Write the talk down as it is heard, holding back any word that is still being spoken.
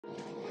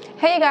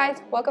Hey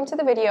guys, welcome to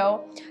the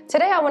video.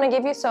 Today I want to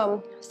give you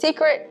some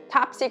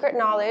top secret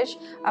knowledge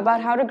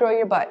about how to grow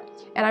your butt.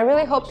 And I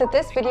really hope that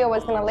this video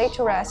is going to lay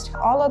to rest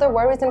all other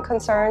worries and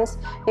concerns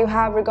you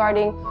have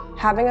regarding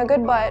having a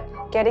good butt,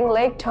 getting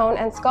leg tone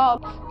and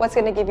sculpt, what's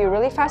going to give you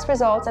really fast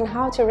results, and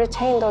how to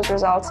retain those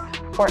results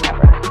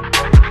forever.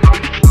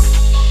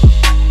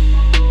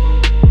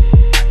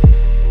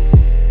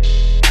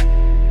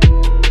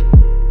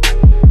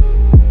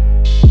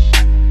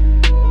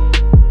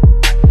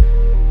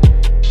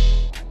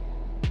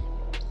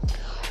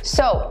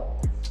 So,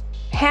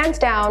 hands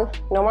down,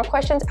 no more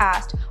questions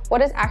asked,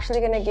 what is actually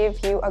going to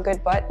give you a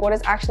good butt, what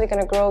is actually going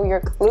to grow your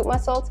glute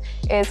muscles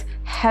is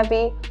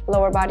heavy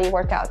lower body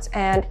workouts.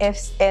 And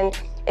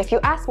if you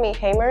ask me,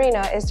 hey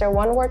Marina, is there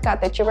one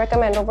workout that you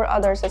recommend over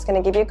others that's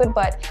going to give you a good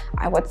butt?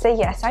 I would say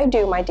yes, I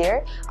do, my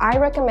dear. I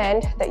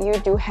recommend that you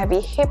do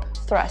heavy hip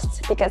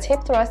thrusts, because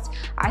hip thrusts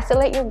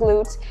isolate your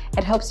glutes,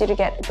 it helps you to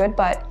get a good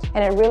butt,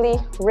 and it really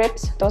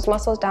rips those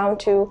muscles down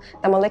to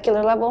the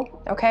molecular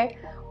level, okay,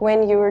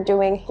 when you're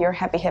doing your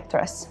heavy hip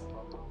thrusts.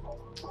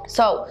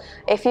 So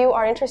if you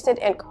are interested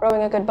in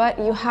growing a good butt,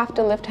 you have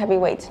to lift heavy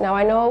weights. Now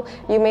I know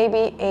you may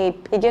be a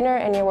beginner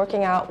and you're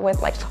working out with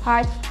like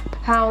 5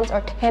 pounds or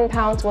 10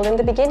 pounds. Well, in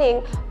the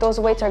beginning, those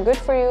weights are good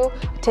for you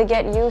to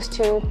get used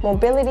to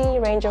mobility,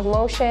 range of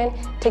motion,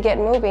 to get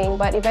moving.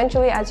 But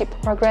eventually, as you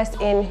progress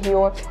in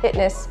your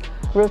fitness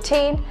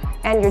routine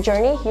and your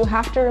journey, you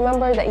have to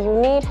remember that you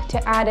need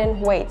to add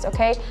in weights,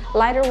 okay?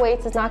 Lighter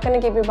weights is not going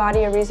to give your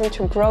body a reason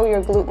to grow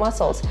your glute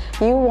muscles.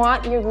 You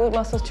want your glute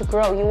muscles to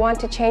grow. You want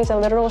to change the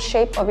literal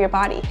shape of your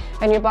body,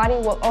 and your body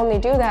will only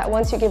do that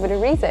once you give it a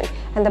reason.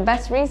 And the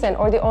best reason,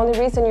 or the only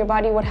reason your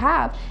body would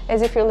have,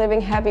 is if you're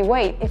lifting heavy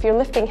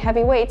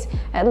weights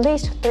at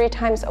least 3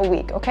 times a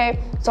week, okay?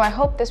 So I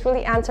hope this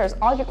really answers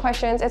all your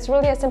questions. It's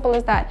really as simple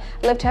as that.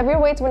 Lift heavier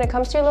weights when it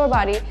comes to your lower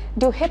body.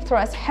 Do hip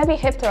thrusts, heavy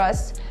hip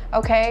thrusts.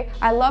 Okay,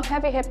 I love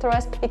heavy hip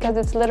thrusts because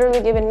it's literally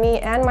given me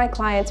and my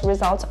clients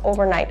results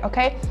overnight,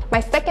 okay? My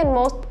second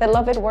most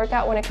beloved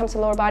workout when it comes to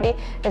lower body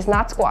is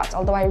not squats.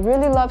 Although I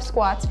really love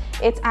squats,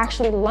 it's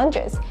actually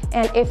lunges.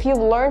 And if you've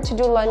learned to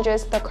do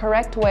lunges the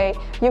correct way,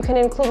 you can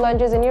include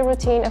lunges in your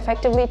routine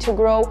effectively to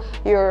grow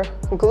your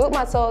glute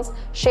muscles,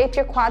 shape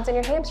your quads and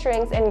your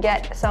hamstrings, and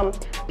get some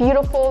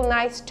beautiful,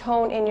 nice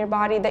tone in your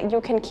body that you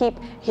can keep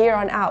here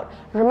on out.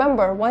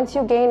 Remember, once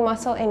you gain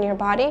muscle in your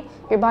body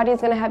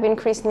is gonna have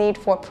increased need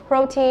for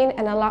protein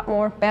and a lot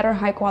more better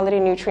high quality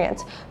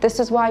nutrients. This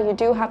is why you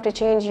do have to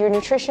change your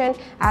nutrition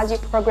as you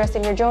progress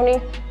in your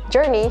journey,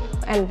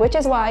 and which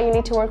is why you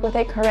need to work with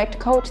a correct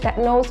coach that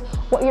knows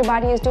what your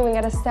body is doing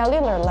at a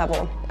cellular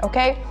level,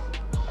 okay?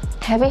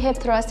 Heavy hip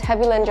thrusts,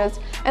 heavy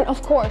lunges, and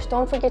of course,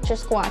 don't forget your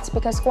squats,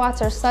 because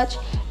squats are such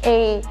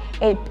a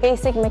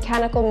basic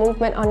mechanical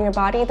movement on your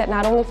body that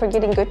not only for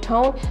getting good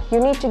tone, you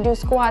need to do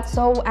squats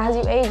so as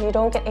you age, you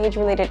don't get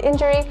age-related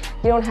injury,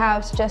 you don't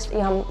have just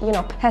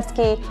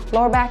pesky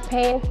lower back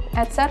pain,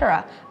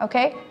 etc.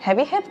 Okay,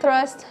 heavy hip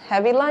thrusts,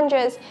 heavy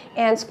lunges,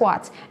 and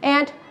squats.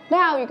 And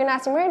now you're gonna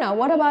ask me, Marina,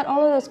 what about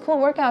all of those cool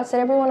workouts that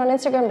everyone on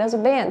Instagram does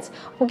with bands?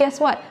 Well, guess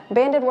what?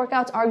 Banded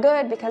workouts are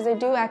good because they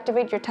do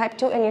activate your type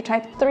 2 and your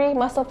type 3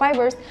 muscle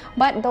fibers,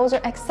 but those are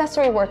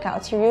accessory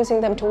workouts. You're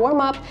using them to warm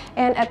up,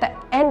 and at the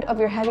end of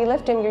your heavy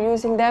lifting, you're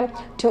using them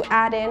to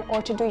add in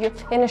or to do your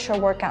finisher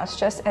workouts,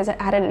 just as an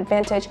added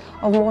advantage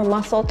of more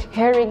muscle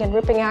carrying and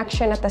ripping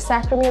action at the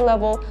sacroiliac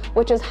level,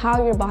 which is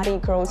how your body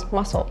grows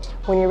muscle.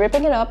 When you're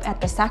ripping it up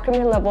at the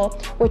sacroiliac level,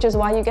 which is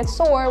why you get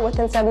sore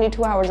within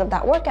 72 hours of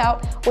that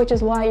workout, which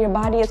is why your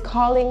body is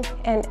calling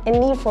and in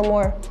need for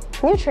more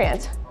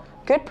nutrients.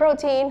 Good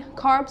protein,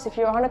 carbs if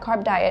you're on a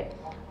carb diet,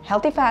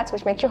 healthy fats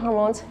which make your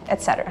hormones,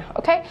 etc.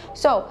 Okay,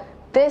 so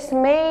this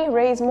may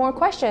raise more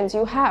questions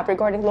you have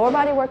regarding lower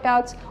body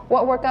workouts,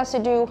 what workouts to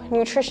do,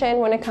 nutrition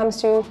when it comes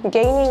to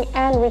gaining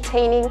and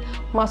retaining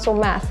muscle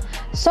mass.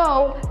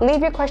 So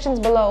leave your questions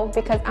below,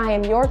 because I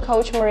am your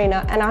coach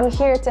Marina, and I'm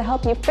here to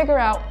help you figure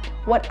out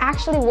what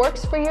actually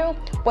works for you,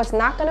 what's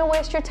not gonna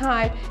waste your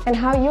time, and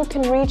how you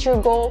can reach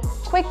your goal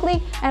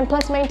quickly and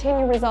plus maintain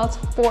your results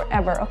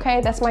forever,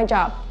 okay? That's my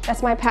job,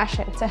 that's my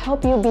passion, to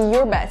help you be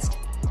your best,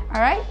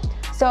 all right?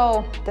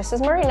 So this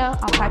is Marina,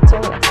 I'll talk to you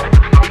in the next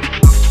one.